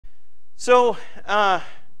So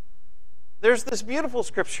there's this beautiful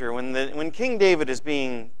scripture when King David is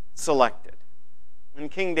being selected, when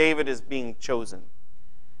King David is being chosen,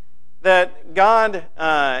 that God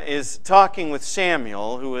is talking with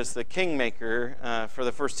Samuel, who was the kingmaker for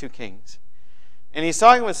the first two kings. And he's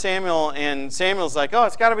talking with Samuel, and Samuel's like, oh,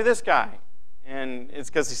 it's got to be this guy. And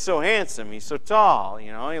it's because he's so handsome, he's so tall,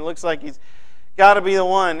 he looks like he's got to be the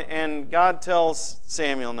one. And God tells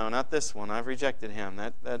Samuel, no, not this one. I've rejected him.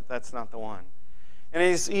 That's not the one. And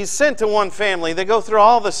he's sent to one family. They go through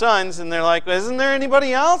all the sons, and they're like, isn't there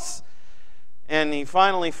anybody else? And he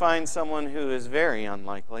finally finds someone who is very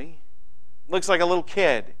unlikely. Looks like a little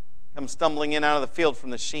kid comes stumbling in out of the field from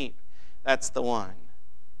the sheep. That's the one.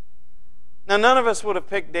 Now, none of us would have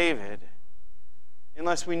picked David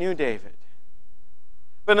unless we knew David.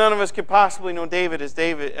 But none of us could possibly know David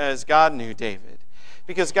as God knew David.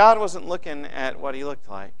 Because God wasn't looking at what he looked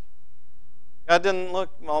like. God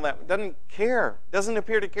doesn't care, doesn't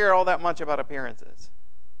appear to care all that much about appearances.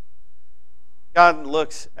 God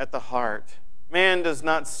looks at the heart. Man does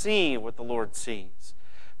not see what the Lord sees.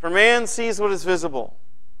 For man sees what is visible.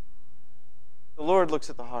 The Lord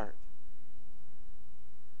looks at the heart.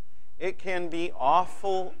 It can be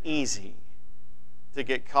awful easy to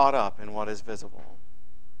get caught up in what is visible.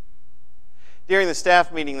 During the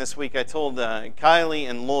staff meeting this week, I told Kylie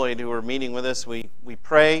and Lloyd, who were meeting with us, we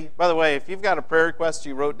pray. By the way, if you've got a prayer request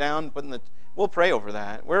you wrote down, we'll pray over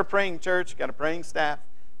that. We're a praying church, got a praying staff,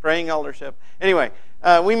 praying eldership. Anyway,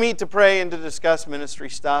 we meet to pray and to discuss ministry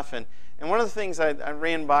stuff. And one of the things I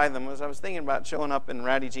ran by them was I was thinking about showing up in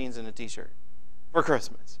ratty jeans and a t-shirt for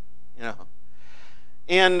Christmas,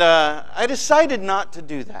 And I decided not to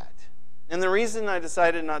do that. And the reason I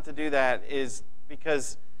decided not to do that is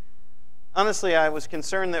because, honestly, I was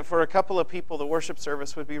concerned that for a couple of people, the worship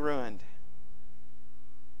service would be ruined.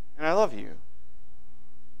 And I love you.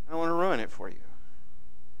 I don't want to ruin it for you.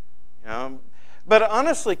 But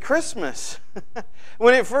honestly, Christmas,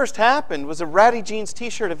 when it first happened, was a ratty jeans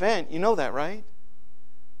t-shirt event. You know that, right?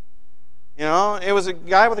 It was a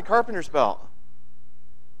guy with a carpenter's belt.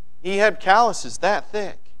 He had calluses that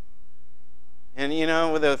thick. And,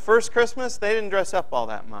 with the first Christmas, they didn't dress up all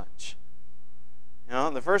that much.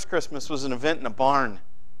 The first Christmas was an event in a barn.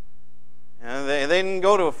 They didn't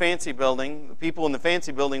go to a fancy building. The people in the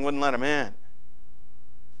fancy building wouldn't let them in.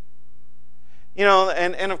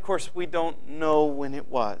 And of course, we don't know when it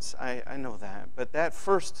was. I know that. But that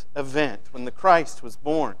first event, when the Christ was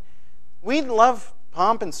born, we love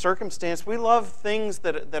pomp and circumstance. We love things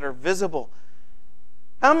that are visible.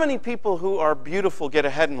 How many people who are beautiful get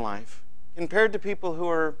ahead in life compared to people who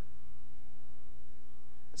are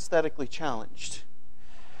aesthetically challenged?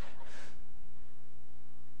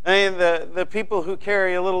 I mean, the people who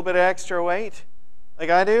carry a little bit of extra weight, like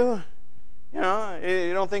I do, you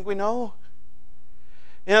don't think we know?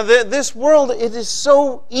 This world, it is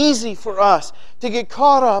so easy for us to get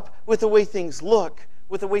caught up with the way things look,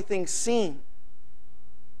 with the way things seem.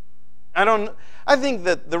 I think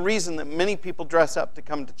that the reason that many people dress up to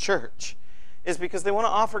come to church is because they want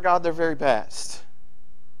to offer God their very best.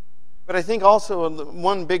 But I think also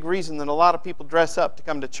one big reason that a lot of people dress up to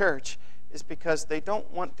come to church is because they don't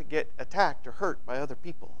want to get attacked or hurt by other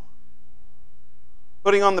people.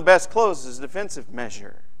 Putting on the best clothes is a defensive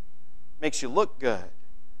measure. Makes you look good.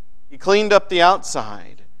 You cleaned up the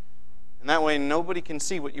outside, and that way nobody can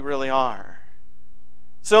see what you really are.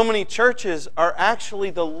 So many churches are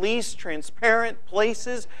actually the least transparent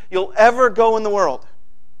places you'll ever go in the world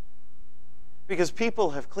because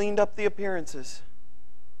people have cleaned up the appearances.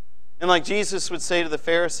 And like Jesus would say to the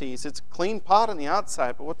Pharisees, it's a clean pot on the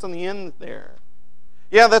outside, but what's on the end there?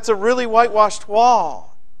 Yeah, that's a really whitewashed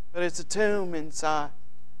wall, but it's a tomb inside.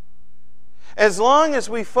 As long as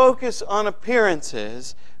we focus on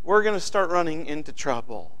appearances, we're going to start running into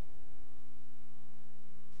trouble.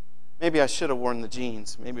 Maybe I should have worn the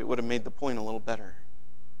jeans. Maybe it would have made the point a little better.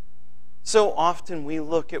 So often we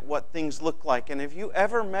look at what things look like. And have you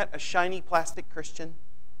ever met a shiny plastic Christian?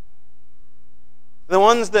 The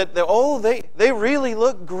ones that they really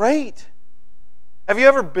look great. Have you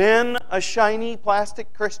ever been a shiny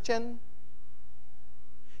plastic Christian?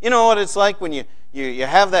 You know what it's like when you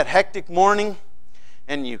have that hectic morning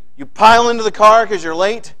and you pile into the car because you're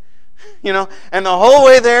late, and the whole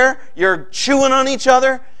way there you're chewing on each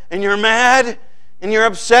other and you're mad and you're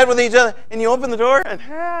upset with each other and you open the door and,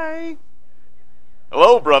 hi.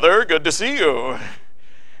 Hello, brother. Good to see you.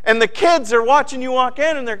 And the kids are watching you walk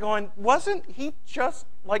in and they're going, wasn't he just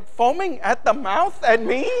like foaming at the mouth at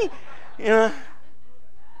me? But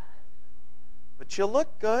you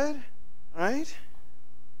look good, right?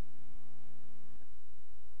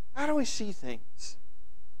 How do we see things?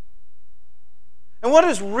 And what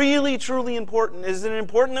is really, truly important? Is it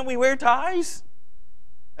important that we wear ties?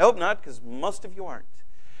 I hope not, because most of you aren't.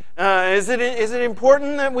 Is it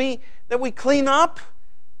important that we clean up?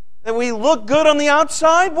 That we look good on the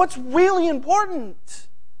outside? What's really important?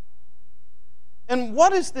 And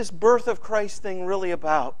what is this birth of Christ thing really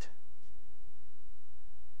about?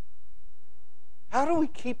 How do we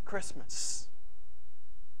keep Christmas?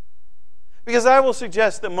 Because I will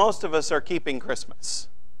suggest that most of us are keeping Christmas.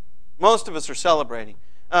 Most of us are celebrating.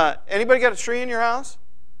 Anybody got a tree in your house?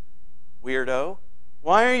 Weirdo.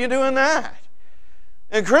 Why are you doing that?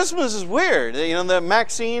 And Christmas is weird. You know, the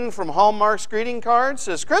Maxine from Hallmark's greeting card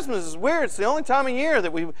says, Christmas is weird. It's the only time of year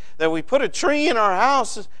that we put a tree in our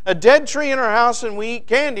house, a dead tree in our house, and we eat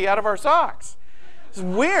candy out of our socks. It's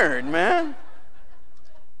weird, man.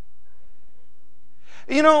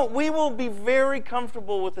 You know, we will be very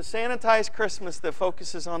comfortable with a sanitized Christmas that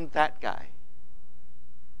focuses on that guy.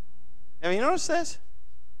 Have you noticed this?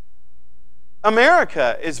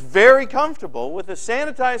 America is very comfortable with a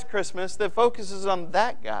sanitized Christmas that focuses on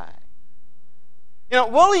that guy. You know,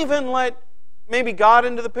 we'll even let maybe God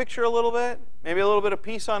into the picture a little bit, maybe a little bit of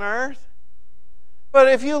peace on earth. But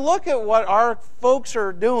if you look at what our folks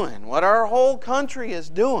are doing, what our whole country is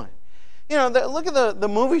doing, you know, look at the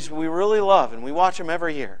movies we really love, and we watch them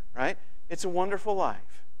every year, right? It's a Wonderful Life.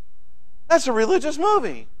 That's a religious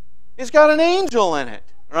movie. It's got an angel in it,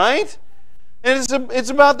 right? And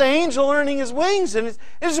it's about the angel earning his wings, and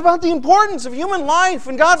it's about the importance of human life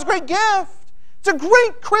and God's great gift. It's a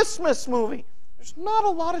great Christmas movie. There's not a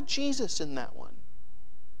lot of Jesus in that one.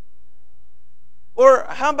 Or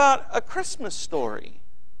how about A Christmas Story?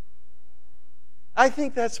 I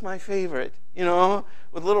think that's my favorite, you know,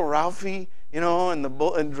 with little Ralphie, you know,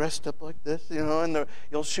 and dressed up like this, you know, and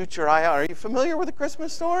you'll shoot your eye out. Are you familiar with A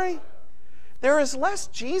Christmas Story? There is less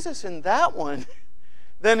Jesus in that one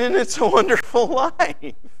than in It's a Wonderful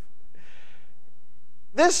Life.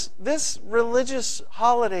 This religious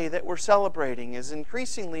holiday that we're celebrating is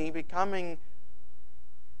increasingly becoming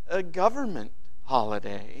a government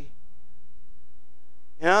holiday.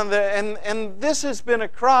 You know, and this has been a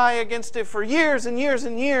cry against it for years and years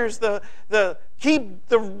and years. Keep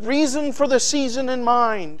the reason for the season in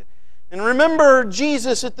mind. And remember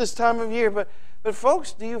Jesus at this time of year. But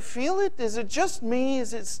folks, do you feel it? Is it just me?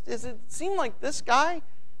 Does it seem like this guy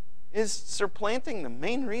is supplanting the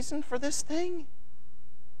main reason for this thing?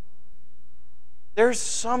 There's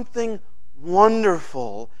something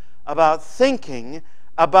wonderful about thinking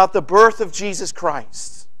about the birth of Jesus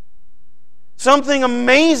Christ. Something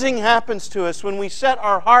amazing happens to us when we set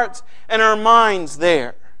our hearts and our minds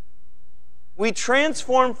there. We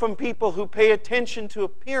transform from people who pay attention to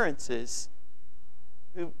appearances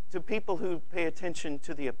to people who pay attention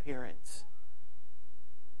to the appearance.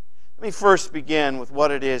 Let me first begin with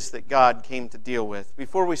what it is that God came to deal with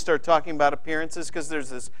before we start talking about appearances, because there's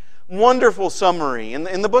this wonderful summary.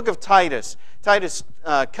 In the book of Titus,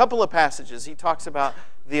 a couple of passages, he talks about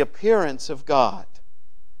the appearance of God.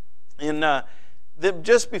 And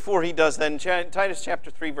just before he does that, in Titus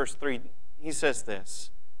chapter 3, verse 3, he says this: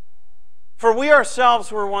 For we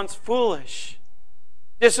ourselves were once foolish,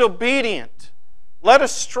 disobedient, led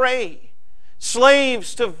astray,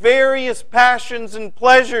 slaves to various passions and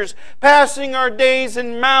pleasures, passing our days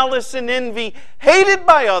in malice and envy, hated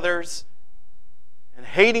by others, and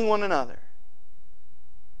hating one another.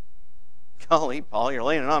 Golly, Paul, you're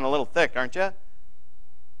laying it on a little thick, aren't you?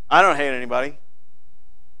 I don't hate anybody.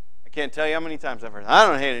 I can't tell you how many times I've heard that. I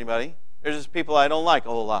don't hate anybody. There's just people I don't like a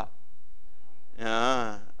whole lot.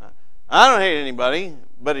 I don't hate anybody,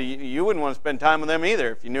 but you wouldn't want to spend time with them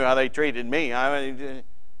either if you knew how they treated me. I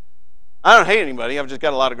don't hate anybody. I've just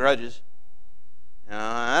got a lot of grudges.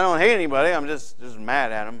 I don't hate anybody. I'm just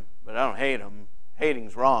mad at them, but I don't hate them.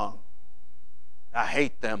 Hating's wrong. I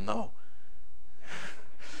hate them, though.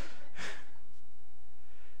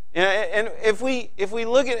 And if we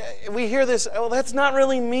look at it, we hear this, oh, that's not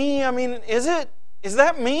really me. I mean, is it? Is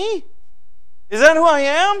that me? Is that who I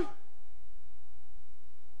am?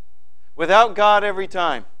 Without God every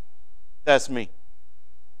time, that's me.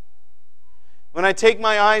 When I take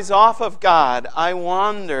my eyes off of God, I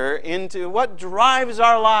wander into what drives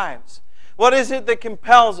our lives. What is it that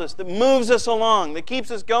compels us, that moves us along, that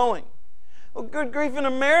keeps us going? Well, good grief, in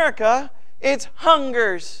America, it's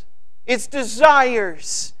hungers, it's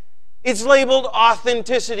desires. It's labeled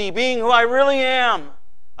authenticity, being who I really am.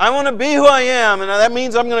 I want to be who I am, and that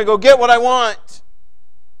means I'm going to go get what I want.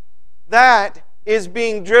 That is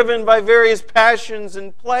being driven by various passions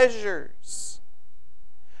and pleasures.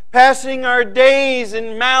 Passing our days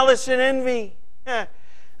in malice and envy.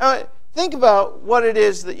 Think about what it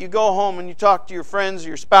is that you go home and you talk to your friends or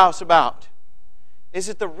your spouse about. Is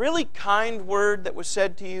it the really kind word that was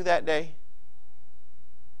said to you that day?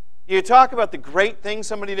 You talk about the great thing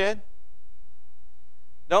somebody did?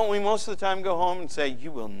 Don't we most of the time go home and say,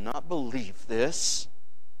 "You will not believe this"?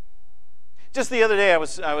 Just the other day, I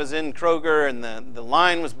was in Kroger, and the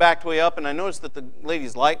line was backed way up, and I noticed that the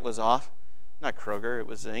lady's light was off. Not Kroger, it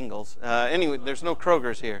was Ingles. Anyway, there's no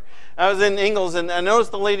Krogers here. I was in Ingles, and I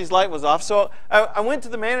noticed the lady's light was off. So I went to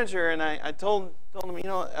the manager, and I told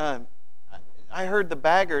him, I heard the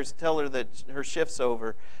baggers tell her that her shift's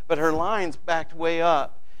over, but her line's backed way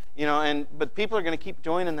up. But people are going to keep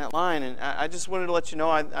joining that line, and I just wanted to let you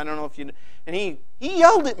know. I don't know if you. And he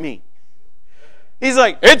yelled at me. He's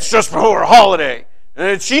like, "It's just for her holiday,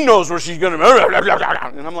 and she knows where she's going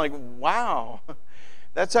to." And I'm like, "Wow,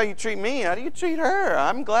 that's how you treat me. How do you treat her?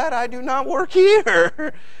 I'm glad I do not work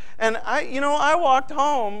here." And I walked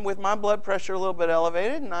home with my blood pressure a little bit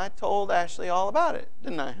elevated, and I told Ashley all about it,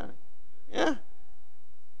 didn't I, honey? Yeah.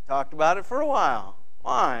 Talked about it for a while.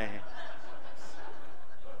 Why?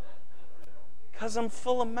 Because I'm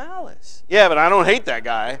full of malice. Yeah, but I don't hate that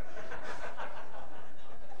guy.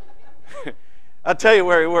 I'll tell you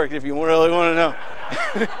where he worked if you really want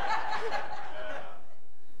to know.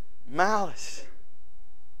 Malice.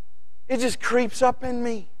 It just creeps up in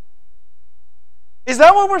me. Is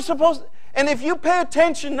that what we're supposed to? And if you pay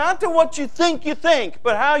attention not to what you think,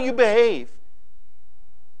 but how you behave.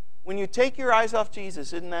 When you take your eyes off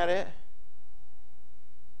Jesus, isn't that it?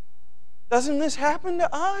 Doesn't this happen to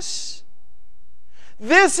us?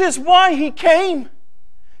 This is why He came,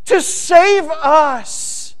 to save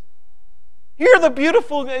us. Hear the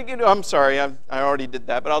beautiful, I'm sorry, I already did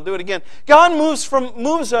that, but I'll do it again. God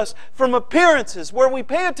moves us from appearances, where we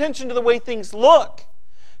pay attention to the way things look,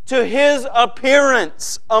 to His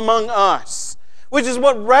appearance among us, which is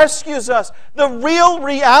what rescues us, the real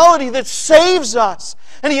reality that saves us.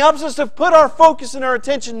 And He helps us to put our focus and our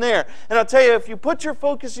attention there. And I'll tell you, if you put your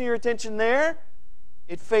focus and your attention there,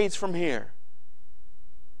 it fades from here.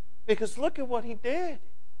 Because look at what He did.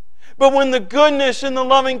 But when the goodness and the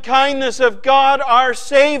loving kindness of God our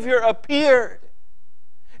Savior appeared,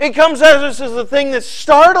 it comes at us as a thing that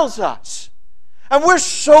startles us. And we're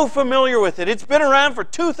so familiar with it. It's been around for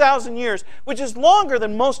 2,000 years, which is longer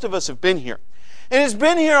than most of us have been here. And it's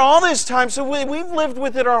been here all this time, so we've lived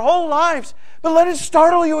with it our whole lives. But let it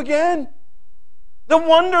startle you again. The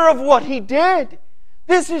wonder of what He did.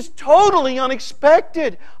 This is totally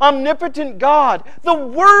unexpected. Omnipotent God, the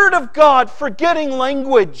Word of God, forgetting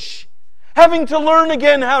language, having to learn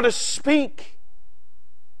again how to speak.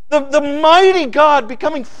 The mighty God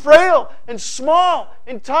becoming frail and small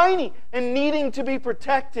and tiny and needing to be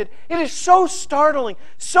protected. It is so startling,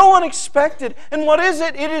 so unexpected. And what is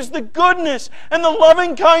it? It is the goodness and the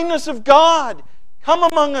loving kindness of God come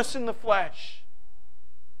among us in the flesh.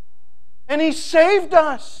 And He saved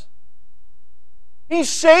us. He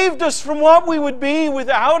saved us from what we would be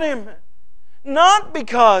without Him. Not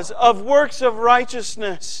because of works of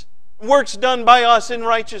righteousness, works done by us in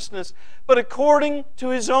righteousness, but according to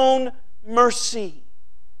His own mercy.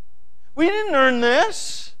 We didn't earn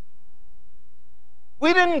this.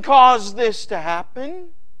 We didn't cause this to happen.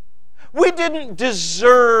 We didn't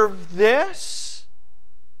deserve this.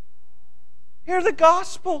 Hear the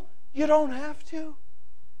gospel. You don't have to.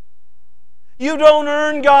 You don't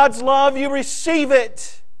earn God's love, you receive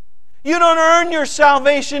it. You don't earn your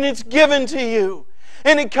salvation, it's given to you.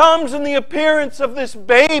 And it comes in the appearance of this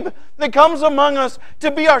babe that comes among us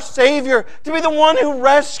to be our Savior, to be the one who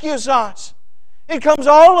rescues us. It comes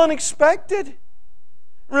all unexpected.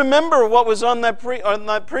 Remember what was on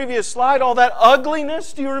that previous slide, all that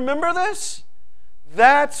ugliness. Do you remember this?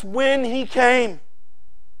 That's when He came.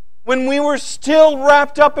 When we were still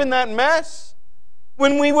wrapped up in that mess.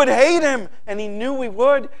 When we would hate Him, and He knew we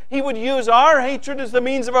would, He would use our hatred as the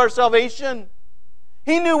means of our salvation.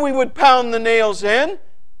 He knew we would pound the nails in,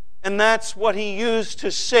 and that's what He used to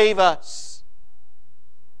save us.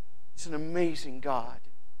 He's an amazing God.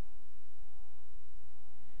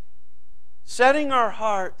 Setting our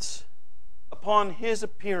hearts upon His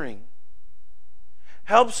appearing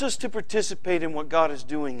helps us to participate in what God is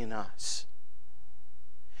doing in us.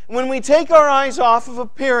 When we take our eyes off of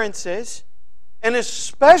appearances, and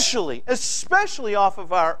especially off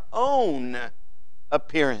of our own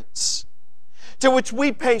appearance, to which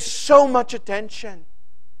we pay so much attention.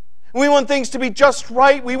 We want things to be just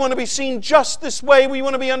right. We want to be seen just this way. We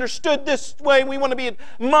want to be understood this way. We want to be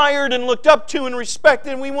admired and looked up to and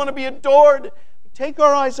respected. And we want to be adored. We take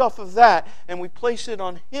our eyes off of that and we place it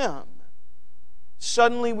on Him.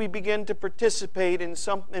 Suddenly we begin to participate in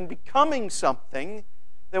becoming something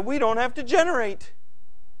that we don't have to generate.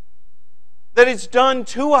 That it's done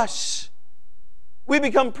to us. We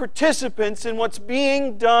become participants in what's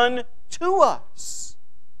being done to us.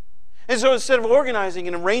 And so instead of organizing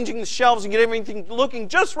and arranging the shelves and get everything looking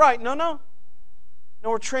just right, no,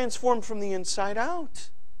 we're transformed from the inside out.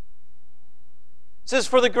 It says,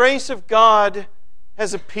 for the grace of God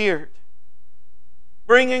has appeared,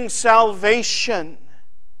 bringing salvation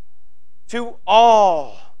to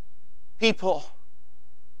all people.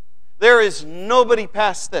 There is nobody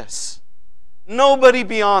past this, nobody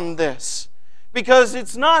beyond this, because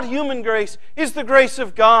it's not human grace, it's the grace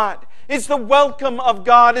of God. It's the welcome of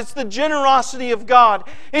God. It's the generosity of God.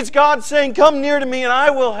 It's God saying, come near to me and I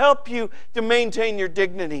will help you to maintain your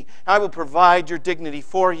dignity. I will provide your dignity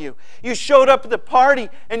for you. You showed up at the party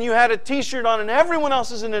and you had a t-shirt on and everyone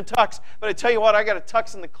else is in a tux. But I tell you what, I got a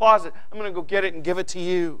tux in the closet. I'm going to go get it and give it to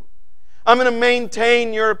you. I'm going to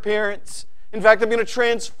maintain your appearance. In fact, I'm going to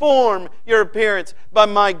transform your appearance by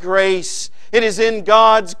my grace. It is in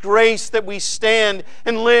God's grace that we stand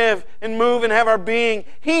and live and move and have our being.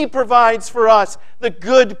 He provides for us the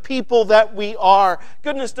good people that we are.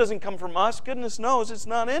 Goodness doesn't come from us. Goodness knows it's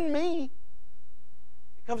not in me.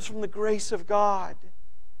 It comes from the grace of God.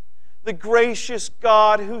 The gracious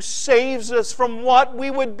God who saves us from what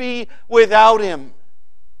we would be without Him.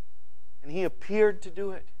 And He appeared to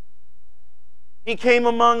do it. He came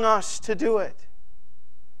among us to do it.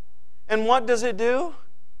 And what does it do?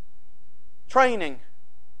 Training.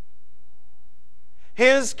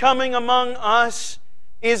 His coming among us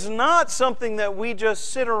is not something that we just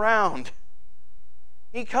sit around.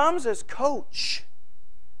 He comes as coach.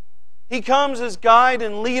 He comes as guide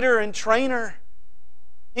and leader and trainer.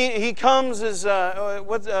 He comes as,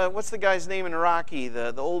 what's the guy's name in Rocky?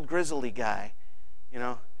 The old grizzly guy. You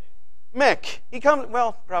know? Mick. He comes,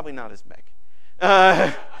 well, probably not as Mick.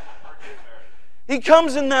 He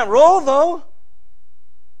comes in that role, though.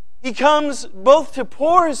 He comes both to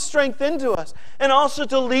pour His strength into us and also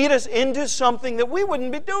to lead us into something that we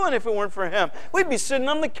wouldn't be doing if it weren't for Him. We'd be sitting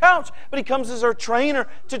on the couch, but He comes as our trainer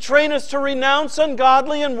to train us to renounce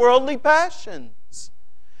ungodly and worldly passions.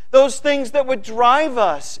 Those things that would drive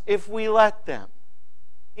us if we let them.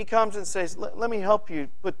 He comes and says, let me help you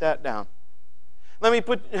put that down. Let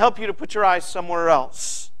me help you to put your eyes somewhere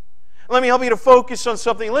else. Let me help you to focus on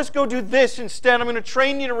something. Let's go do this instead. I'm going to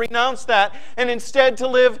train you to renounce that and instead to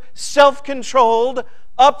live self-controlled,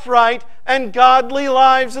 upright, and godly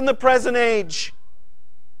lives in the present age.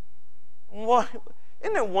 Isn't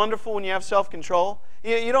it wonderful when you have self-control?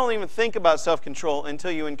 You don't even think about self-control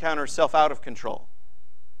until you encounter self out of control.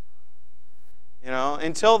 You know,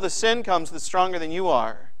 until the sin comes that's stronger than you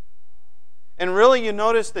are. And really you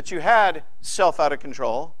notice that you had self out of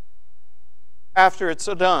control after it's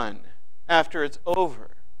done. After it's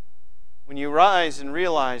over, when you rise and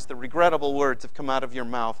realize the regrettable words have come out of your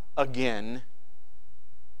mouth again,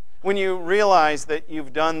 when you realize that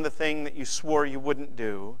you've done the thing that you swore you wouldn't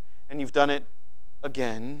do, and you've done it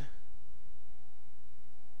again.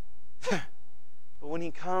 But when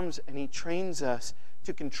He comes and He trains us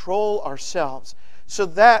to control ourselves so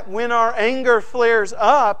that when our anger flares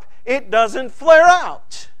up, it doesn't flare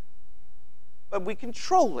out, but we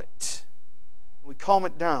control it. We calm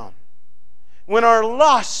it down. When our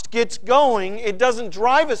lust gets going, it doesn't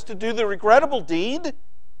drive us to do the regrettable deed.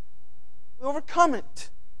 We overcome it.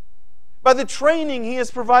 By the training He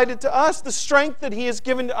has provided to us, the strength that He has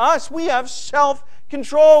given to us, we have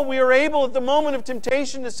self-control. We are able at the moment of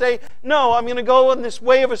temptation to say, no, I'm going to go on this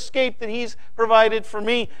way of escape that He's provided for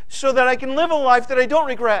me so that I can live a life that I don't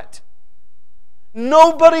regret.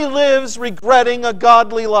 Nobody lives regretting a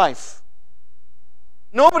godly life.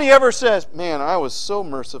 Nobody ever says, man, I was so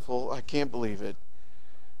merciful, I can't believe it.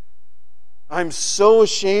 I'm so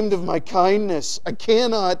ashamed of my kindness. I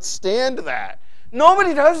cannot stand that.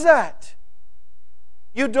 Nobody does that.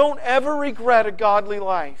 You don't ever regret a godly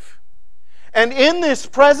life. And in this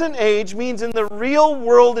present age means in the real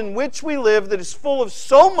world in which we live that is full of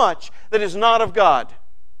so much that is not of God.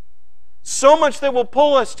 So much that will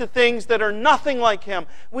pull us to things that are nothing like Him.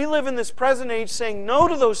 We live in this present age saying no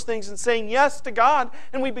to those things and saying yes to God,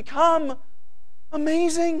 and we become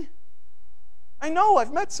amazing. I know,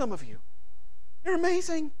 I've met some of you. You're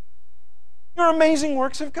amazing. You're amazing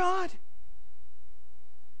works of God.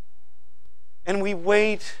 And we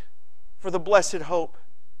wait for the blessed hope,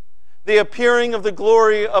 the appearing of the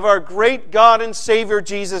glory of our great God and Savior,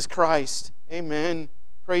 Jesus Christ. Amen.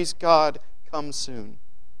 Praise God. Come soon.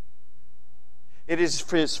 It is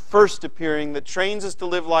His first appearing that trains us to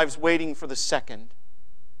live lives waiting for the second.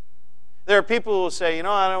 There are people who will say, I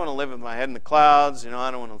don't want to live with my head in the clouds.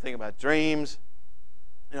 I don't want to think about dreams.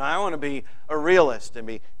 I want to be a realist and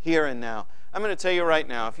be here and now. I'm going to tell you right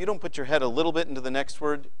now, if you don't put your head a little bit into the next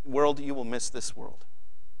world, you will miss this world.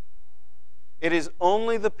 It is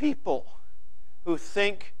only the people who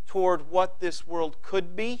think toward what this world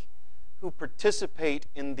could be who participate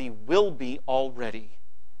in the will be already.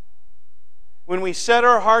 When we set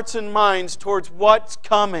our hearts and minds towards what's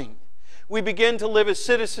coming, we begin to live as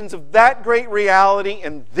citizens of that great reality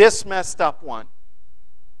and this messed up one.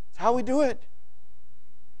 It's how we do it.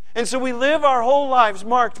 And so we live our whole lives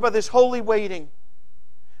marked by this holy waiting,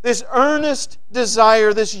 this earnest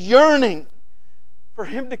desire, this yearning for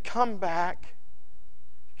Him to come back,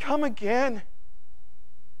 come again.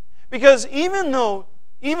 Because even though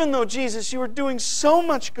Jesus, you are doing so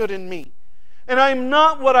much good in me, and I am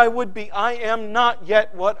not what I would be, I am not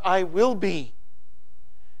yet what I will be.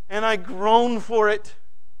 And I groan for it.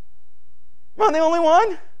 Am I the only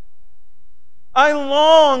one? I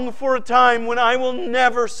long for a time when I will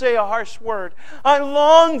never say a harsh word. I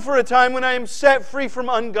long for a time when I am set free from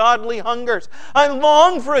ungodly hungers. I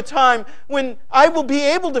long for a time when I will be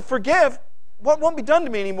able to forgive what won't be done to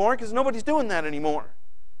me anymore because nobody's doing that anymore.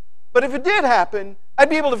 But if it did happen, I'd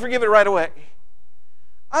be able to forgive it right away.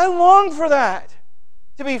 I long for that,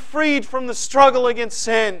 to be freed from the struggle against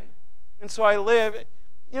sin. And so I live.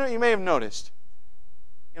 You may have noticed,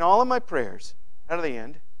 in all of my prayers, how do they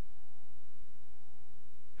end?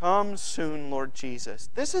 Come soon, Lord Jesus.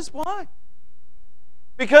 This is why.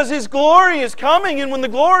 Because His glory is coming, and when the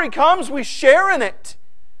glory comes, we share in it.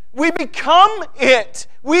 We become it.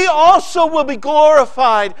 We also will be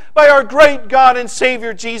glorified by our great God and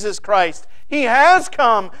Savior, Jesus Christ. He has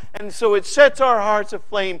come, and so it sets our hearts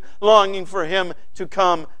aflame, longing for Him to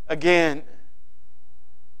come again.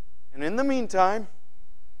 And in the meantime,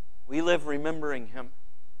 we live remembering Him.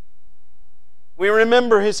 We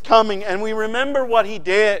remember His coming, and we remember what He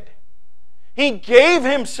did. He gave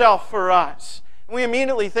Himself for us. And we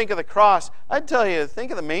immediately think of the cross. I'd tell you,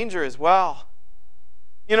 think of the manger as well.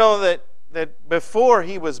 You know that before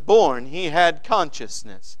He was born, He had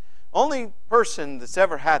consciousness. Only person that's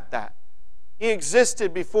ever had that. He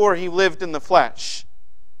existed before He lived in the flesh.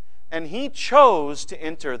 And He chose to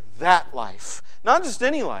enter that life. Not just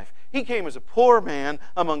any life. He came as a poor man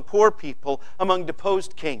among poor people, among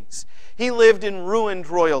deposed kings. He lived in ruined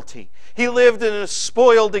royalty. He lived in a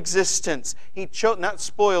spoiled existence. He chose, not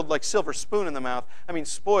spoiled like silver spoon in the mouth, I mean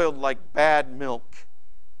spoiled like bad milk.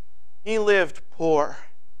 He lived poor,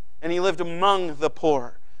 and He lived among the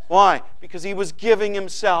poor. Why? Because He was giving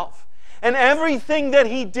Himself. And everything that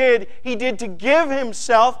He did to give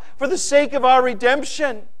Himself for the sake of our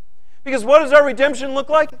redemption. Because what does our redemption look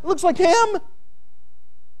like? It looks like Him.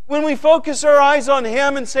 When we focus our eyes on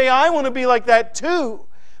Him and say, I want to be like that too,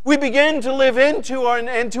 we begin to live into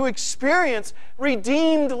and to experience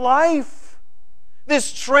redeemed life.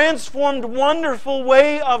 This transformed, wonderful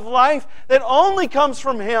way of life that only comes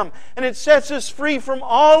from Him. And it sets us free from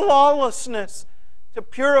all lawlessness to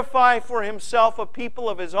purify for Himself a people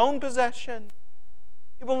of His own possession.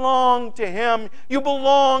 You belong to Him. You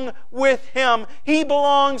belong with Him. He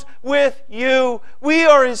belongs with you. We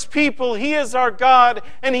are His people. He is our God,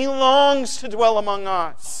 and He longs to dwell among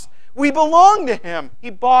us. We belong to Him.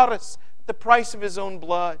 He bought us at the price of His own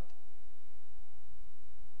blood.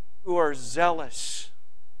 Who are zealous.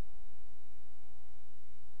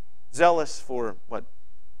 Zealous for what?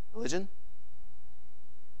 Religion?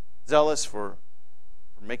 Zealous for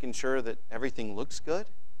making sure that everything looks good?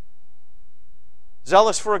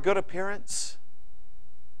 Zealous for a good appearance.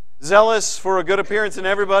 Zealous for a good appearance in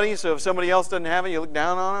everybody, so if somebody else doesn't have it, you look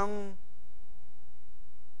down on them.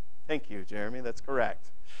 Thank you, Jeremy. That's correct.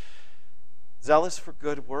 Zealous for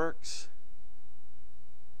good works.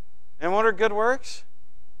 And what are good works?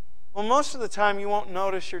 Well, most of the time you won't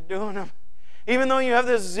notice you're doing them. Even though you have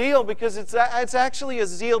this zeal, because it's actually a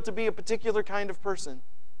zeal to be a particular kind of person.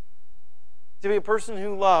 To be a person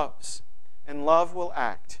who loves. And love will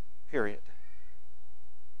act, period.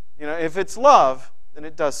 If it's love, then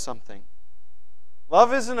it does something.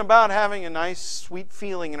 Love isn't about having a nice, sweet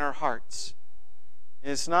feeling in our hearts.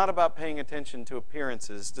 It's not about paying attention to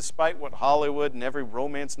appearances, despite what Hollywood and every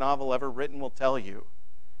romance novel ever written will tell you.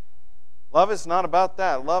 Love is not about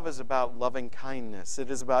that. Love is about loving kindness.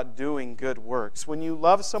 It is about doing good works. When you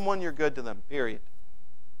love someone, you're good to them, period.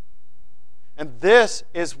 And this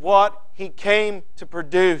is what He came to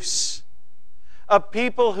produce. A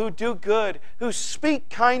people who do good, who speak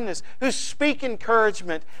kindness, who speak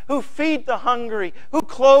encouragement, who feed the hungry, who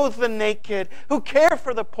clothe the naked, who care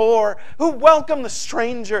for the poor, who welcome the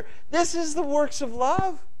stranger. This is the works of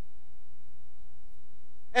love.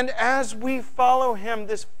 And as we follow Him,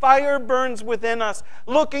 this fire burns within us,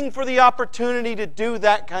 looking for the opportunity to do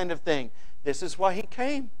that kind of thing. This is why He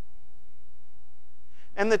came.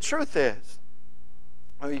 And the truth is,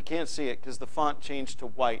 oh, you can't see it because the font changed to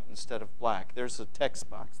white instead of black. There's a text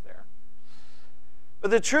box there.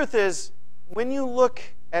 But the truth is, when you look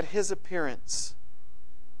at His appearance,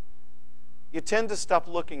 you tend to stop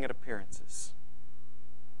looking at appearances.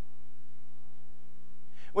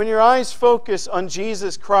 When your eyes focus on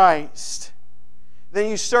Jesus Christ, then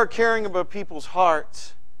you start caring about people's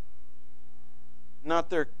hearts, not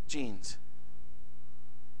their genes.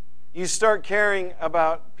 You start caring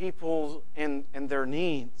about people and their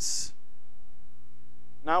needs,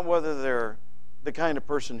 not whether they're the kind of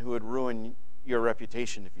person who would ruin your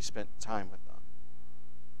reputation if you spent time with them.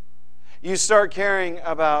 You start caring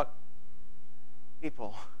about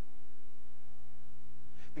people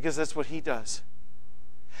because that's what He does.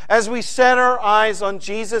 As we set our eyes on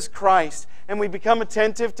Jesus Christ and we become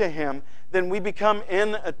attentive to Him, then we become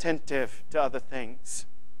inattentive to other things.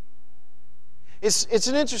 It's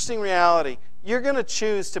an interesting reality. You're going to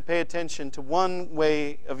choose to pay attention to one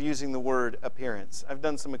way of using the word appearance. I've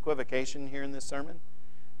done some equivocation here in this sermon.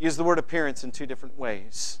 Use the word appearance in two different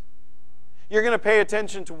ways. You're going to pay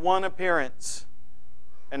attention to one appearance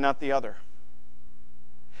and not the other.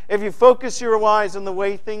 If you focus your eyes on the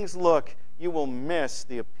way things look, you will miss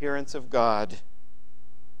the appearance of God.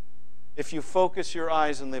 If you focus your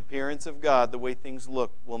eyes on the appearance of God, the way things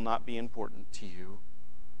look will not be important to you.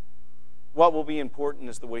 What will be important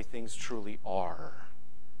is the way things truly are.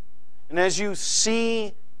 And as you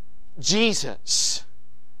see Jesus,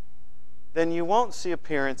 then you won't see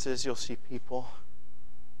appearances, you'll see people.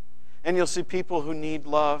 And you'll see people who need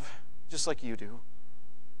love just like you do.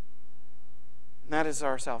 And that is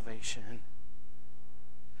our salvation.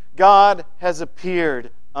 God has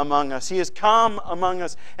appeared among us. He has come among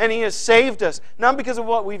us, and He has saved us, not because of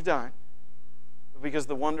what we've done, but because of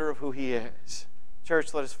the wonder of who He is.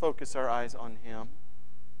 Church, let us focus our eyes on Him.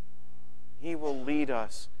 He will lead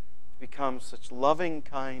us to become such loving,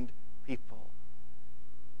 kind people.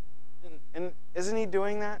 And isn't He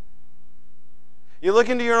doing that? You look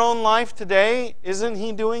into your own life today, isn't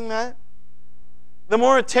He doing that? The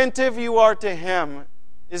more attentive you are to Him,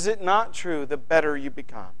 is it not true, the better you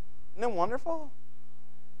become? Isn't it wonderful?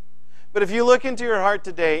 But if you look into your heart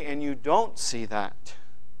today and you don't see that,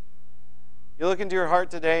 you look into your heart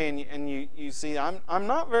today and you see, I'm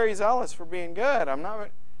not very zealous for being good.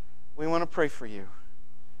 We want to pray for you.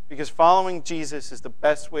 Because following Jesus is the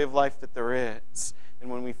best way of life that there is. And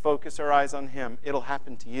when we focus our eyes on Him, it'll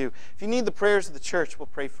happen to you. If you need the prayers of the church, we'll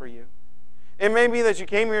pray for you. It may be that you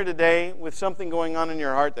came here today with something going on in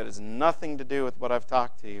your heart that has nothing to do with what I've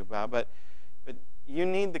talked to you about, but you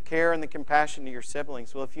need the care and the compassion to your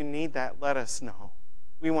siblings. Well, if you need that, let us know.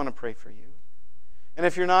 We want to pray for you. And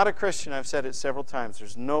if you're not a Christian, I've said it several times,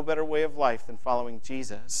 there's no better way of life than following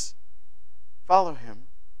Jesus. Follow Him.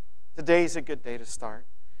 Today's a good day to start.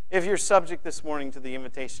 If you're subject this morning to the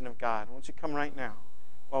invitation of God, won't you come right now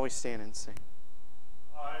while we stand and sing?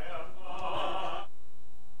 I am not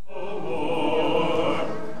alone.